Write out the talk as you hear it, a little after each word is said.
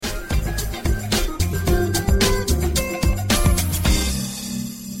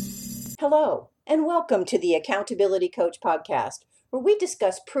Hello, and welcome to the Accountability Coach podcast, where we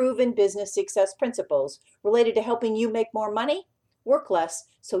discuss proven business success principles related to helping you make more money, work less,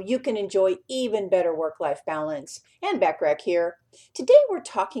 so you can enjoy even better work-life balance. And Beckrek here. Today we're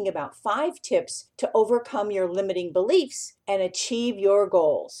talking about 5 tips to overcome your limiting beliefs and achieve your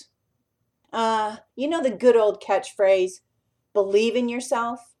goals. The good old catchphrase, believe in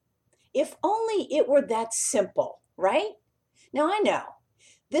yourself? If only it were that simple, right? Now I know.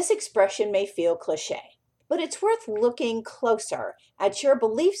 This expression may feel cliche, but it's worth looking closer at your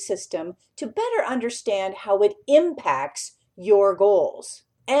belief system to better understand how it impacts your goals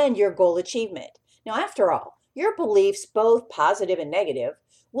and your goal achievement. Now, after all, your beliefs, both positive and negative,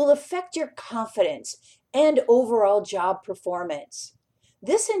 will affect your confidence and overall job performance.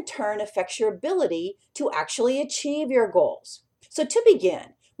 This in turn affects your ability to actually achieve your goals. So to begin,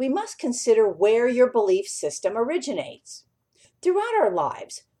 we must consider where your belief system originates. Throughout our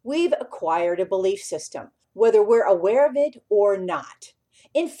lives, we've acquired a belief system, whether we're aware of it or not.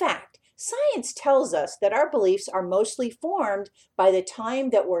 In fact, science tells us that our beliefs are mostly formed by the time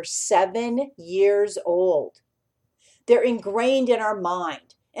that we're 7 years old. They're ingrained in our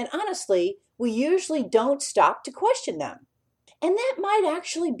mind, and honestly, we usually don't stop to question them. And that might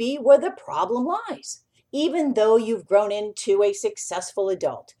actually be where the problem lies. Even though you've grown into a successful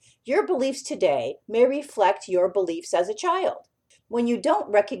adult, your beliefs today may reflect your beliefs as a child. When you don't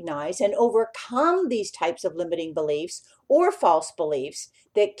recognize and overcome these types of limiting beliefs or false beliefs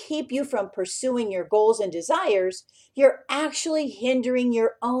that keep you from pursuing your goals and desires, you're actually hindering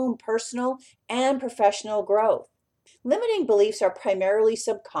your own personal and professional growth. Limiting beliefs are primarily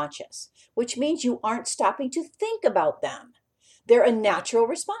subconscious, which means you aren't stopping to think about them. They're a natural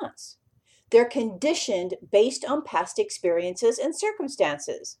response. They're conditioned based on past experiences and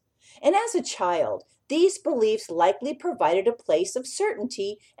circumstances. And as a child, these beliefs likely provided a place of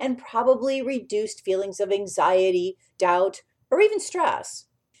certainty and probably reduced feelings of anxiety, doubt, or even stress.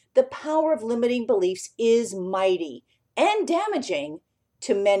 The power of limiting beliefs is mighty and damaging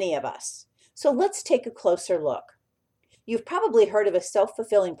to many of us. So let's take a closer look. You've probably heard of a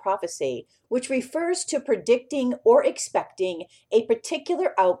self-fulfilling prophecy, which refers to predicting or expecting a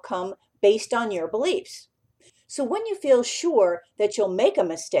particular outcome based on your beliefs. So when you feel sure that you'll make a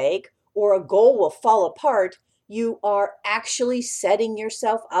mistake or a goal will fall apart, you are actually setting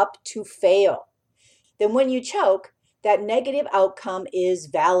yourself up to fail. Then when you choke, that negative outcome is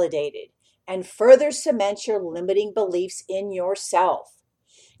validated and further cements your limiting beliefs in yourself.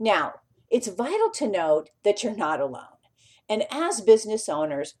 Now, it's vital to note that you're not alone. And as business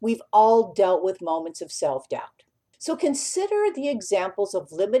owners, we've all dealt with moments of self-doubt. So consider the examples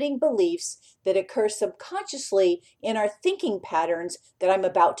of limiting beliefs that occur subconsciously in our thinking patterns that I'm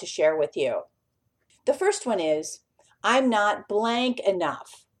about to share with you. The first one is, I'm not blank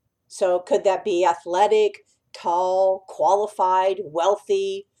enough. So could that be athletic, tall, qualified,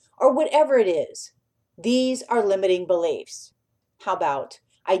 wealthy, or whatever it is? These are limiting beliefs. How about,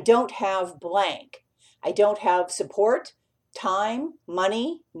 I don't have blank. I don't have support, time,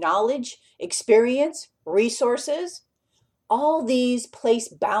 money, knowledge, experience, resources. All these place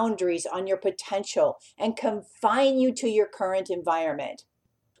boundaries on your potential and confine you to your current environment.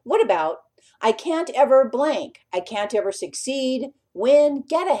 What about, I can't ever blank. I can't ever succeed, win,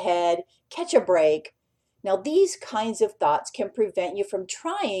 get ahead, catch a break. Now, these kinds of thoughts can prevent you from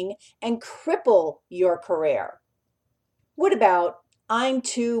trying and cripple your career. What about, I'm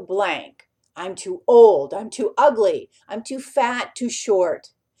too blank. I'm too old, I'm too ugly, I'm too fat, too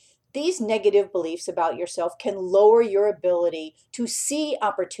short. These negative beliefs about yourself can lower your ability to see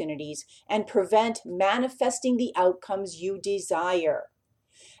opportunities and prevent manifesting the outcomes you desire.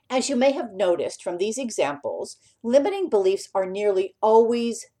 As you may have noticed from these examples, limiting beliefs are nearly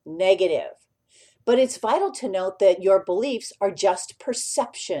always negative. But it's vital to note that your beliefs are just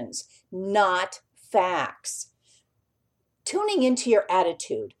perceptions, not facts. Tuning into your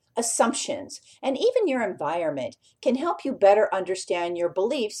attitude, assumptions, and even your environment can help you better understand your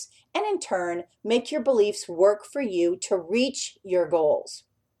beliefs and in turn make your beliefs work for you to reach your goals.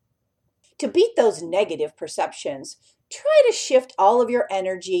 To beat those negative perceptions, try to shift all of your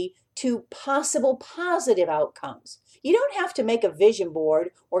energy to possible positive outcomes. You don't have to make a vision board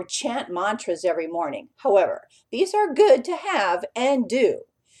or chant mantras every morning. However, these are good to have and do.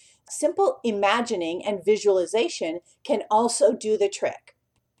 Simple imagining and visualization can also do the trick.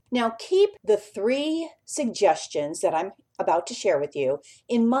 Now, keep the 3 suggestions that I'm about to share with you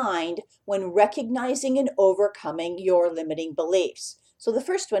in mind when recognizing and overcoming your limiting beliefs. So the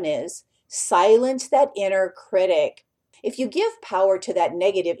first one is silence that inner critic. If you give power to that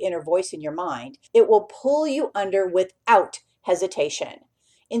negative inner voice in your mind, it will pull you under without hesitation.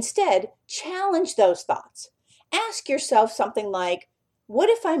 Instead, challenge those thoughts. Ask yourself something like, what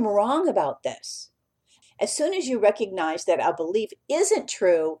if I'm wrong about this? As soon as you recognize that a belief isn't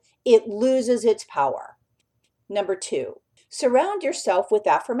true, it loses its power. Number 2, surround yourself with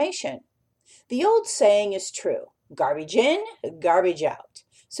affirmation. The old saying is true, garbage in, garbage out.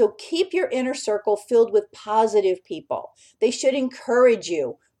 So keep your inner circle filled with positive people. They should encourage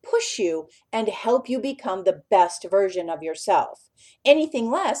you, push you, and help you become the best version of yourself.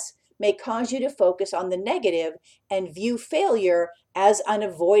 Anything less may cause you to focus on the negative and view failure as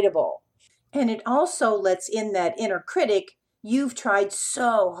unavoidable. And it also lets in that inner critic you've tried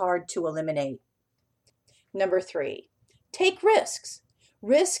so hard to eliminate. Number 3, take risks.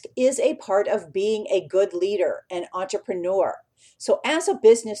 Risk is a part of being a good leader, an entrepreneur. So as a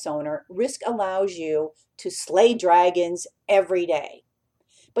business owner, risk allows you to slay dragons every day.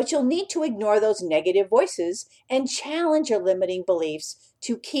 But you'll need to ignore those negative voices and challenge your limiting beliefs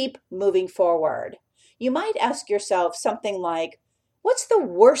to keep moving forward. You might ask yourself something like, what's the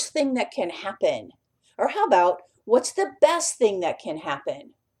worst thing that can happen? Or how about, what's the best thing that can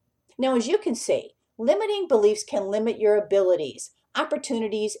happen? Now, as you can see, limiting beliefs can limit your abilities,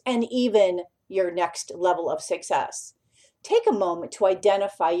 opportunities, and even your next level of success. Take a moment to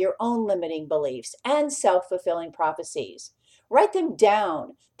identify your own limiting beliefs and self-fulfilling prophecies. Write them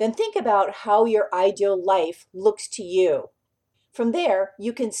down, then think about how your ideal life looks to you. From there,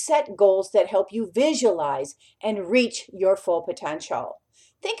 you can set goals that help you visualize and reach your full potential.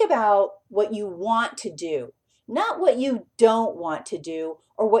 Think about what you want to do, not what you don't want to do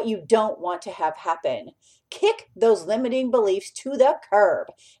or what you don't want to have happen. Kick those limiting beliefs to the curb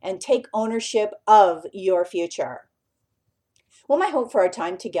and take ownership of your future. Well, my hope for our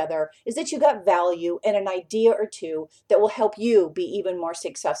time together is that you got value and an idea or two that will help you be even more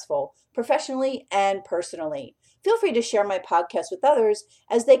successful, professionally and personally. Feel free to share my podcast with others,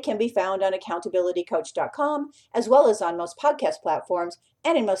 as they can be found on accountabilitycoach.com, as well as on most podcast platforms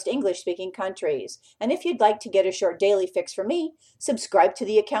and in most English-speaking countries. And if you'd like to get a short daily fix from me, subscribe to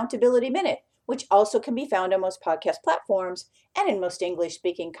the Accountability Minute, which also can be found on most podcast platforms and in most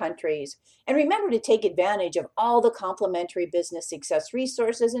English-speaking countries. And remember to take advantage of all the complimentary business success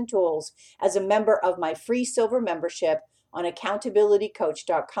resources and tools as a member of my free silver membership on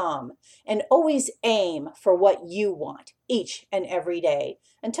accountabilitycoach.com. And always aim for what you want each and every day.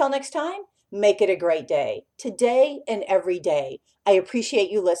 Until next time, make it a great day, today and every day. I appreciate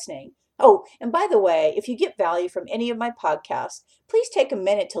you listening. Oh, and by the way, if you get value from any of my podcasts, please take a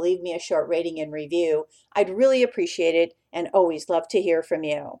minute to leave me a short rating and review. I'd really appreciate it and always love to hear from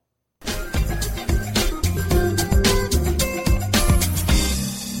you.